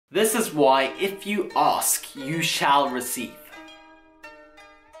This is why if you ask, you shall receive.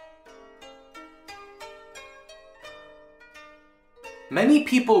 Many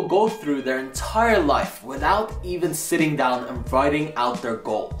people go through their entire life without even sitting down and writing out their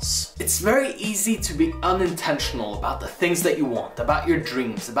goals. It's very easy to be unintentional about the things that you want, about your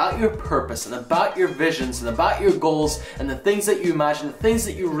dreams, about your purpose, and about your visions, and about your goals, and the things that you imagine, the things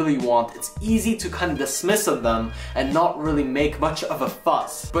that you really want. It's easy to kind of dismiss of them and not really make much of a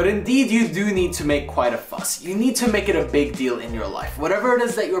fuss. But indeed, you do need to make quite a fuss. You need to make it a big deal in your life. Whatever it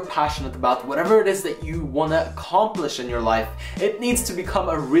is that you're passionate about, whatever it is that you want to accomplish in your life, it needs to become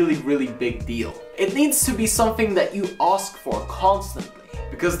a really big deal. It needs to be something that you ask for constantly,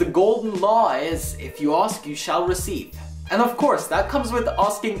 because the golden law is if you ask, you shall receive. And of course, that comes with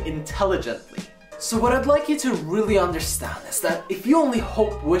asking intelligently. So what I'd like you to really understand is that if you only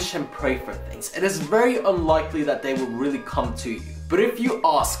hope, wish, and pray for things, it is very unlikely that they will really come to you. But if you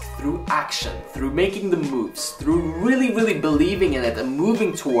ask through action, through making the moves, through really believing in it and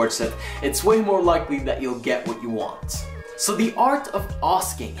moving towards it, it's way more likely that you'll get what you want. So the art of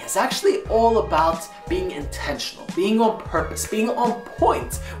asking is actually all about being intentional, being on purpose, being on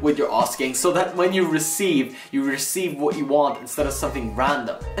point with your asking, so that when you receive what you want instead of something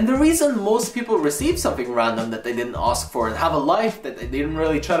random. And the reason most people receive something random that they didn't ask for and have a life that they didn't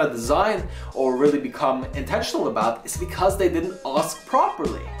really try to design or really become intentional about is because they didn't ask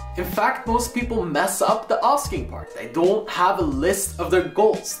properly. In fact, most people mess up the asking part. They don't have a list of their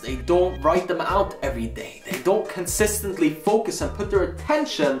goals. They don't write them out every day. They don't consistently focus and put their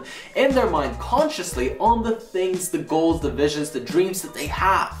attention in their mind consciously on the things, the goals, the visions, the dreams that they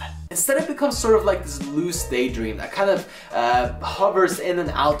have. Instead, it becomes sort of like this loose daydream that kind of hovers in and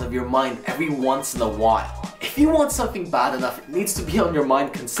out of your mind every once in a while. If you want something bad enough, it needs to be on your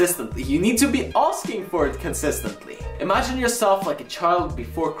mind consistently. You need to be asking for it consistently. Imagine yourself like a child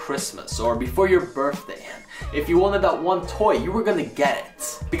before Christmas or before your birthday. If you wanted that one toy, you were gonna get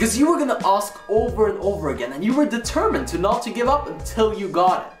it. Because you were gonna ask over and over again, and you were determined to not to give up until you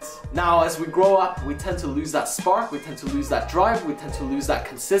got it. Now, as we grow up, we tend to lose that spark, we tend to lose that drive, we tend to lose that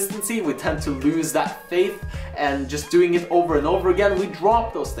consistency, we tend to lose that faith, and just doing it over and over again, we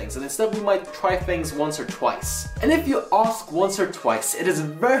drop those things, and instead we might try things once or twice. And if you ask once or twice, it is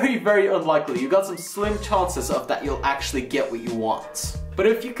very unlikely. You got some slim chances of that you'll actually get what you want. But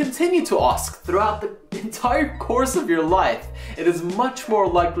if you continue to ask throughout the entire course of your life, it is much more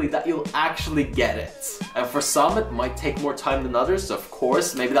likely that you'll actually get it. And for some, it might take more time than others, so of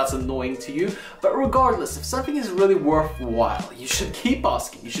course, maybe that's annoying to you. But regardless, if something is really worthwhile, you should keep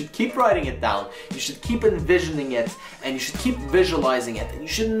asking, you should keep writing it down, you should keep envisioning it, and you should keep visualizing it, and you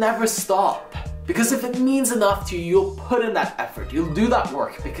should never stop. Because if it means enough to you, you'll put in that effort, you'll do that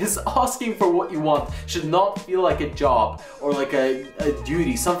work, because asking for what you want should not feel like a job or like a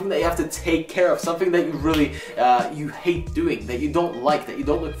duty, something that you have to take care of, something that you really you hate doing, that you don't like, that you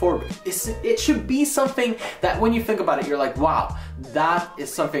don't look forward to. It should be something that when you think about it, you're like, wow, that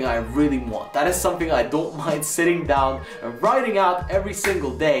is something I really want. That is something I don't mind sitting down and writing out every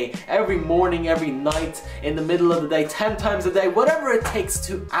single day, every morning, every night, in the middle of the day, 10 times a day, whatever it takes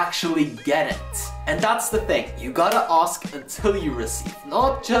to actually get it. And that's the thing, you gotta ask until you receive,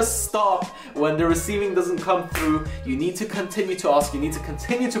 not just stop when the receiving doesn't come through. You need to continue to ask, you need to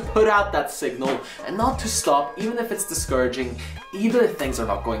continue to put out that signal, and not to stop, even if it's discouraging, even if things are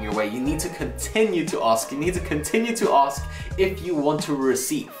not going your way. You need to continue to ask, you need to continue to ask if you want to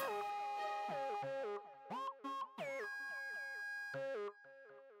receive.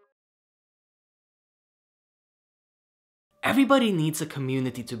 Everybody needs a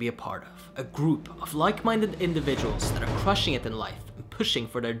community to be a part of, a group of like-minded individuals that are crushing it in life and pushing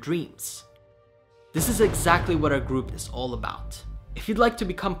for their dreams. This is exactly what our group is all about. If you'd like to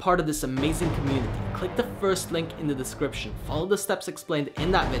become part of this amazing community, click the first link in the description, follow the steps explained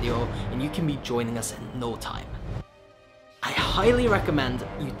in that video, and you can be joining us in no time. I highly recommend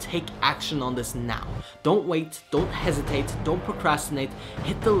you take action on this now. Don't wait, don't hesitate, don't procrastinate.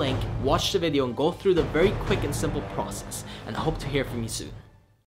 Hit the link, watch the video, and go through the very quick and simple process. And I hope to hear from you soon.